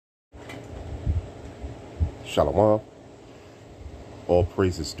Shalom. All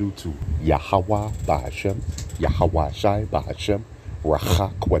praise is due to Yahweh Bahashem, Yahweh Shai Bahashem,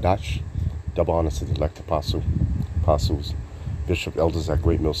 Racha Kwadash. Double honors to the elect apostles, bishop, elders at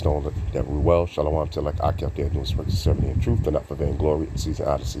Great Millstone that rule well. Shalom to elect Aki out there doing spring serving in truth, but not for vainglory, in season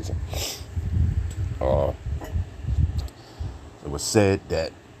out of season. It was said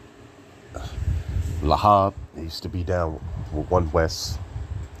that Lahab used to be down with One West.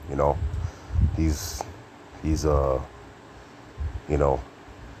 You know, he's he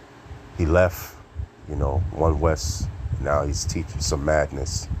left, One West. Now he's teaching some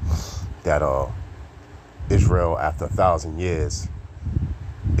madness that Israel, after 1,000 years,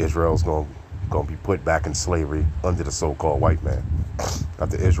 Israel's gonna be put back in slavery under the so-called white man.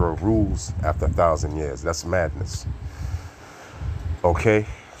 After Israel rules after 1,000 years, that's madness. Okay,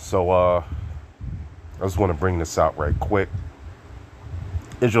 so I just want to bring this out right quick.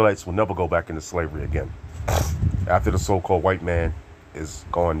 Israelites will never go back into slavery again. After the so-called white man is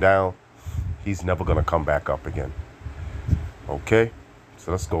going down, he's never going to come back up again. Okay,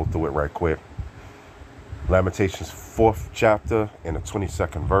 so let's go through it right quick. Lamentations 4th chapter and the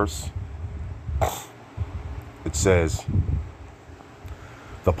 22nd verse. It says,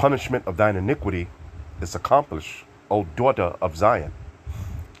 "The punishment of thine iniquity is accomplished, O daughter of Zion,"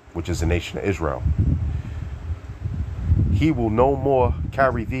 which is the nation of Israel. "He will no more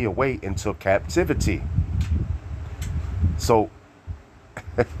carry thee away into captivity." So,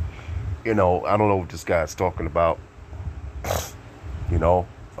 I don't know what this guy's talking about.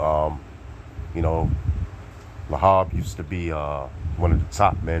 Lahab used to be one of the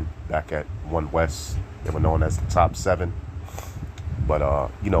top men back at One West. They were known as the top 7. But,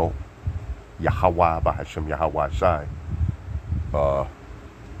 Yahweh Bahashem, Yahweh Shai,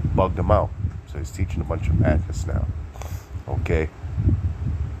 bugged him out. So he's teaching a bunch of madness now. Okay.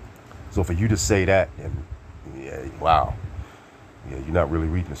 So for you to say that, and wow. Yeah, you're not really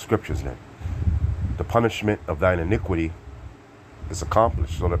reading the scriptures then. The punishment of thine iniquity is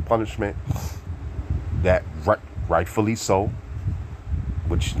accomplished. So the punishment that rightfully so,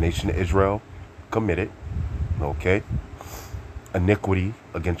 which the nation of Israel committed, okay, iniquity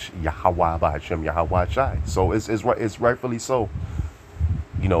against Yahweh Bahashem, Yahweh Shai. So it's rightfully so.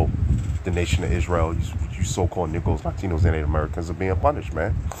 The nation of Israel, you so-called Negroes, Latinos, and Native Americans are being punished,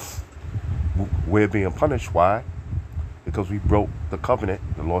 man. We're being punished. Why? Because we broke the covenant,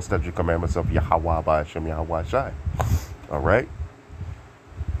 the law, statute, commandments of Yahweh Bahashem, Yahweh Shai. All right?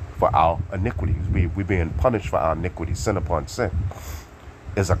 For our iniquities. We're being punished for our iniquities, sin upon sin.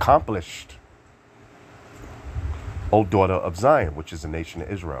 Is accomplished, O daughter of Zion, which is the nation of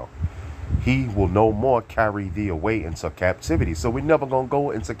Israel. He will no more carry thee away into captivity. So we're never going to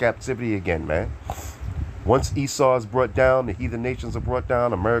go into captivity again, man. Once Esau is brought down, the heathen nations are brought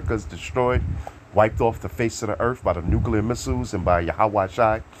down, America is destroyed, wiped off the face of the earth by the nuclear missiles and by Yahweh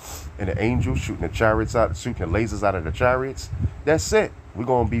Shai and the angels shooting the chariots out, shooting the lasers out of the chariots. That's it. We're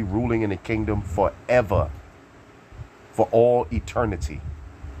going to be ruling in the kingdom forever, for all eternity.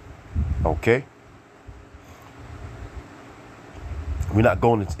 Okay? We're not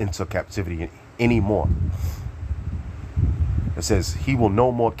going into captivity anymore. It says, he will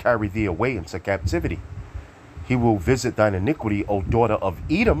no more carry thee away into captivity. He will visit thine iniquity, O daughter of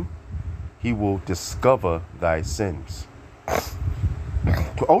Edom. He will discover thy sins.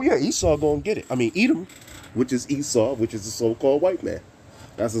 Oh yeah, Esau gonna get it. I mean, Edom, which is Esau, which is the so-called white man.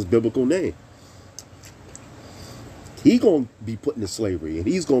 That's his biblical name. He gonna be put into slavery, and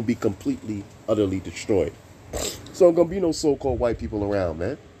he's gonna be completely, utterly destroyed. So there gonna be no so-called white people around,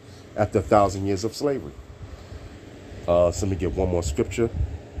 man, after 1,000 years of slavery. So let me get one more scripture.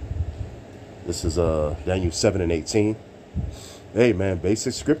 This is Daniel 7 and 18. Hey, man,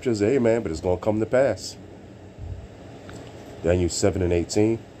 basic scriptures, hey, man, but it's going to come to pass. Daniel 7 and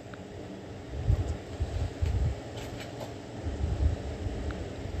 18.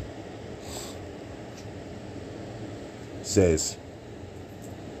 Says,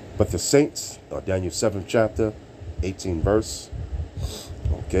 but the saints, Daniel 7th chapter, 18 verse.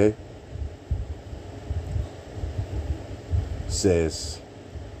 Okay. Says,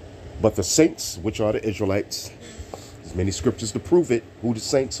 but the saints, which are the Israelites, there's many scriptures to prove it, who the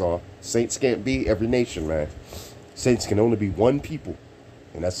saints are. Saints can't be every nation, man. Saints can only be one people,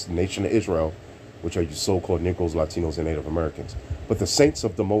 and that's the nation of Israel, which are you so-called Negroes, Latinos, and Native Americans. But the saints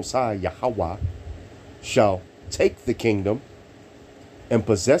of the Most High, Yahweh, shall take the kingdom and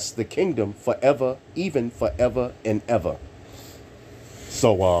possess the kingdom forever, even forever and ever.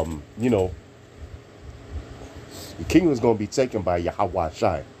 So, the kingdom is going to be taken by Yahweh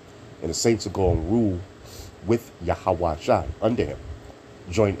Shai, and the saints are going to rule with Yahweh Shai under him,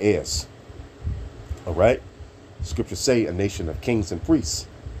 joint heirs. All right. Scriptures say a nation of kings and priests.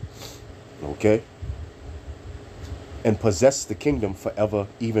 Okay? And possess the kingdom forever,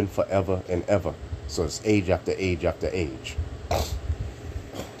 even forever and ever. So it's age after age after age.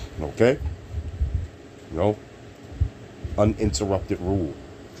 Okay? You know? Uninterrupted rule.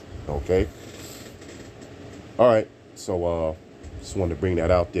 Okay? All right. So just wanted to bring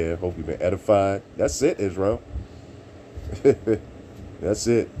that out there. Hope you've been edified. That's it, Israel. That's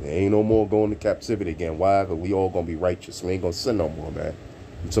it. There ain't no more going to captivity again. Why? Because we all going to be righteous. We ain't going to sin no more, man.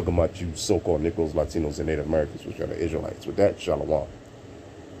 I'm talking about you so-called Negroes, Latinos, and Native Americans, which are the Israelites. With that, shalom.